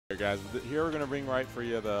Guys, here we're going to bring right for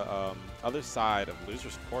you the other side of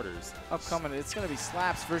losers quarters. Upcoming, it's going to be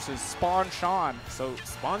Slaps versus SpawnSean. So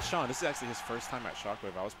SpawnSean, this is actually his first time at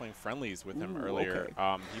Shockwave. I was playing friendlies with him earlier.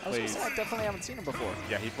 Okay. He plays. I definitely haven't seen him before.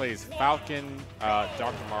 Yeah, he plays Falcon,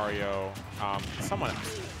 Dr. Mario, someone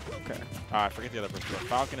else. Okay. I forget the other person. But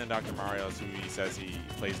Falcon and Dr. Mario is who he says he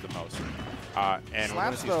plays the most. And we're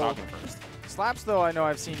going to see Falcon first. Slaps, though, I know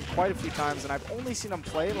I've seen quite a few times, and I've only seen him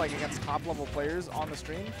play like against top-level players on the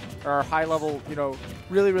stream, or high-level, you know,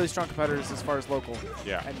 really, really strong competitors as far as local.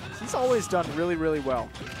 Yeah. And he's always done really, really well.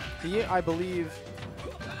 He, I believe,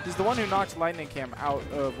 he's the one who knocked Lightning Cam out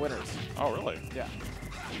of winners. Oh, really? Yeah.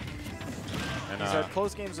 And, he's had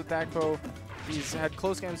close games with Dakpo. He's had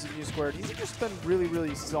close games with U2. He's just been really,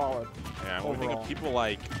 really solid. Yeah, when we think of people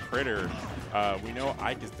like Critter, we know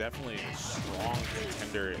Ike is definitely a strong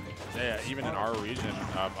contender. Yeah, even in our region,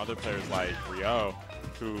 other players like Rio,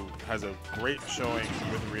 who has a great showing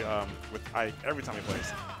with Ike every time he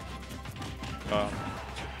plays.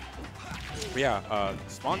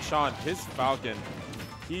 SpawnSean, his Falcon,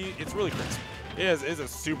 it's really crisp. It is a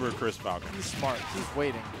super crisp Falcon. He's smart. He's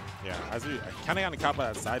waiting. Yeah, I kind of got caught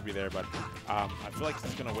by that side B there, but I feel like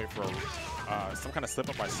he's going to wait for some kind of slip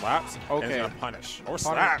up by Slaps. Okay. And he's going to punish. Or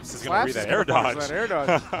Slaps is going to read that air dodge. That air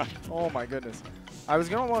dodge. Oh my goodness. I was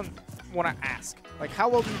going to want to ask, like, how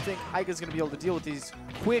well do you think Ike is going to be able to deal with these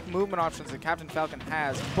quick movement options that Captain Falcon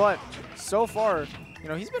has? But so far, you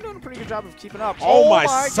know, he's been doing a pretty good job of keeping up. Oh my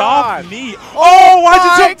soft God. knee. Oh, why'd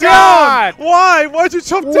you jump down? Why? Why'd you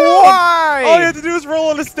jump down? Why? All you had to do was roll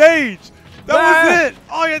on the stage. That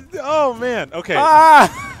was it. Oh man. Okay.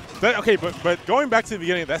 Okay, but going back to the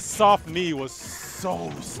beginning, that soft knee was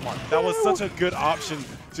so smart. That was such a good option.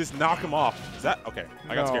 Just knock him off. Is that okay?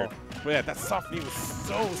 I got scared. But yeah, that soft knee was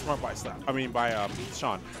so smart by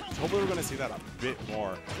Sean. Hopefully we're gonna see that a bit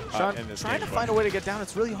more in this trying game, to find a way to get down.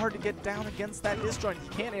 It's really hard to get down against that disjoint. He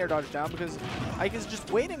can't air dodge down because Ike is just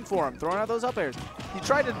waiting for him, throwing out those up airs. He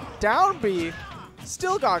tried to down B.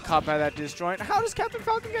 Still got caught by that disjoint. How does Captain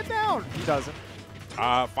Falcon get down? He doesn't.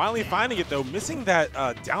 Finally finding it, though. Missing that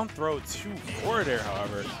down throw to forward air,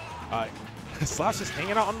 however. Slash just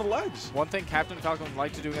hanging out on the ledge. One thing Captain Falcon would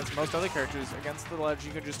like to do against most other characters, against the ledge,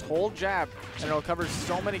 you can just hold jab, and it'll cover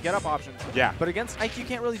so many get-up options. Yeah. But against Ike, you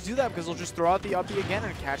can't really do that because he'll just throw out the up B again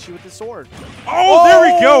and catch you with the sword. Oh, there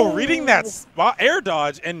we go. Reading that spot air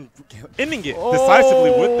dodge and ending it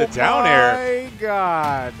decisively with the down air. Oh, my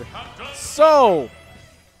God. So,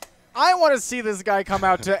 I want to see this guy come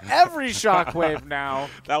out to every Shockwave now.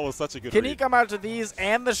 That was such a good Can read. he come out to these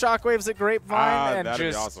and the Shockwaves at Grapevine? And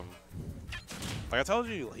that'd just be awesome. Like I told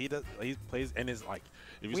you, he plays and is like.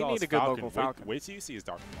 If you we saw need his a good Falcon, local Falcon. Wait till you see his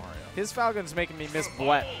Dr. Mario. His Falcon's making me miss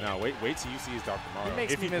Blett. No, wait till you see his Dr. Mario. He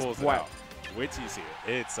makes if me he miss pulls Blett. it out. Wait till you see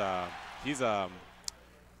it. It's he's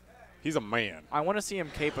a man. I want to see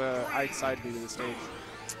him cape a Ike side B to the stage.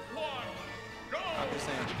 I'm just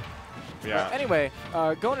saying. Yeah. But anyway,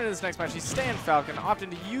 going into this next match, he's staying Falcon,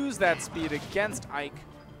 opting to use that speed against Ike.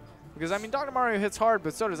 Because, I mean, Dr. Mario hits hard,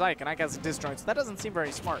 but so does Ike, and Ike has a disjoint, so that doesn't seem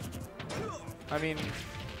very smart. I mean,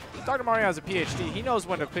 Dr. Mario has a PhD. He knows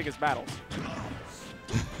when to pick his battles.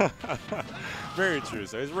 Very true.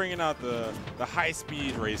 So he's bringing out the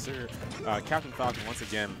high-speed racer, Captain Falcon once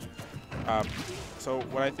again. So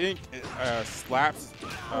what I think Slaps.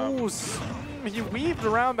 He weaved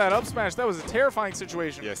around that up smash. That was a terrifying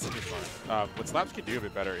situation. Yes, super smart. What Slaps can do a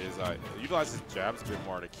bit better is utilize his jabs a bit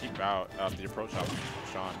more to keep out the approach option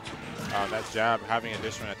from Sean. That jab, having a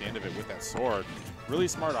disjoint at the end of it with that sword, really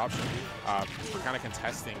smart option for kind of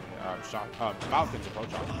contesting Falcon's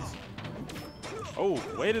approach options. Oh,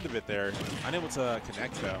 waited a bit there. Unable to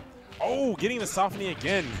connect, though. Oh, getting the soft knee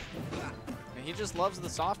again. He just loves the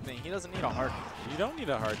soft knee. He doesn't need a hard knee. You don't need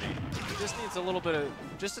a hard knee. He just needs a little bit of,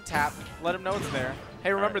 just a tap. Let him know it's there.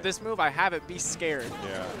 Hey, remember this move? I have it. Be scared.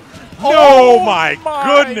 Yeah. Oh no, my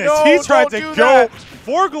goodness. No, he tried to go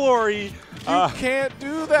for glory. You can't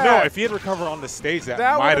do that. No, if he had recovered on the stage, that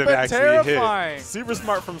might have actually terrifying. hit. Super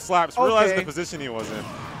smart from Slaps, realizing the position he was in.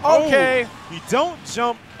 Okay. Oh, you don't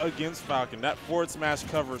jump against Falcon. That forward smash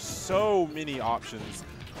covers so many options.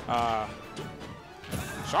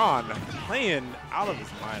 Sean playing out of his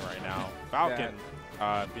mind right now. Falcon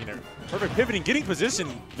being a perfect pivoting, getting position,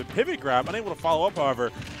 the pivot grab, unable to follow up,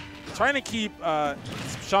 however. Trying to keep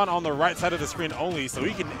Sean on the right side of the screen only so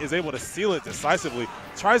he is able to seal it decisively.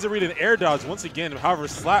 Tries to read an air dodge once again, however,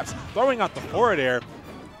 Slaps throwing out the forward air.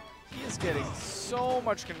 He is getting so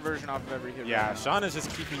much conversion off of every hit. Yeah, right Sean is just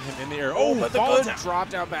keeping him in the air. Oh, but the fall good down. drop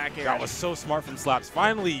down back air. That was so smart from Slaps.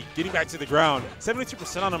 Finally getting back to the ground.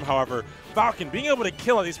 72% on him, however. Falcon being able to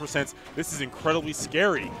kill at these percents. This is incredibly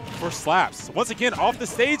scary for Slaps. Once again, off the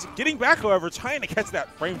stage, getting back, however, trying to catch that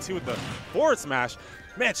frame two with the forward smash.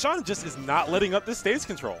 Man, Sean just is not letting up this stage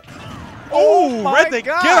control. Oh, my right, they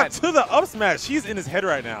God. get up to the up smash. He's in his head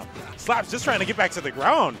right now. Slaps just trying to get back to the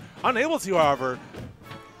ground. Unable to, however.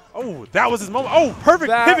 Oh, that was his moment. Oh,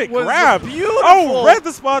 perfect pivot grab. Beautiful. Oh, read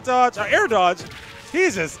the spot dodge, air dodge.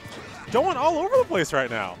 He's just going all over the place right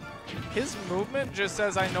now. His movement just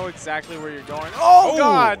says, I know exactly where you're going. Oh,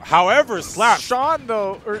 God. However, Slaps. Sean,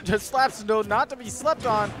 though, or just Slaps, though, not to be slept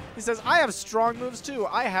on. He says, I have strong moves, too.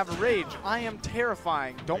 I have rage. I am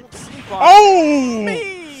terrifying. Don't sleep on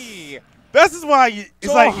me. This is why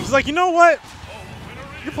he's like, you know what?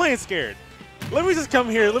 You're playing scared. Let me just come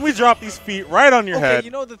here. Let me drop these feet right on your head.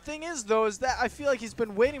 You know, the thing is, though, is that I feel like he's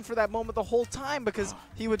been waiting for that moment the whole time because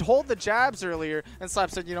he would hold the jabs earlier, and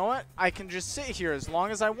Slap said, you know what? I can just sit here as long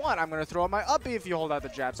as I want. I'm going to throw out my up B if you hold out the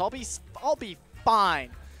jabs. I'll be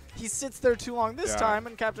fine. He sits there too long this time,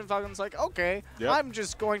 and Captain Falcon's like, okay, I'm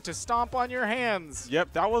just going to stomp on your hands.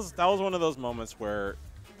 Yep, that was one of those moments where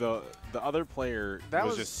the other player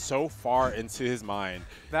was just so far into his mind.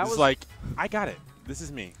 That was like, I got it. This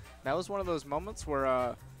is me. That was one of those moments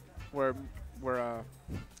where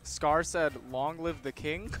Scar said, "Long live the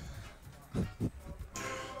king."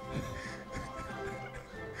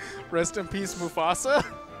 Rest in peace, Mufasa.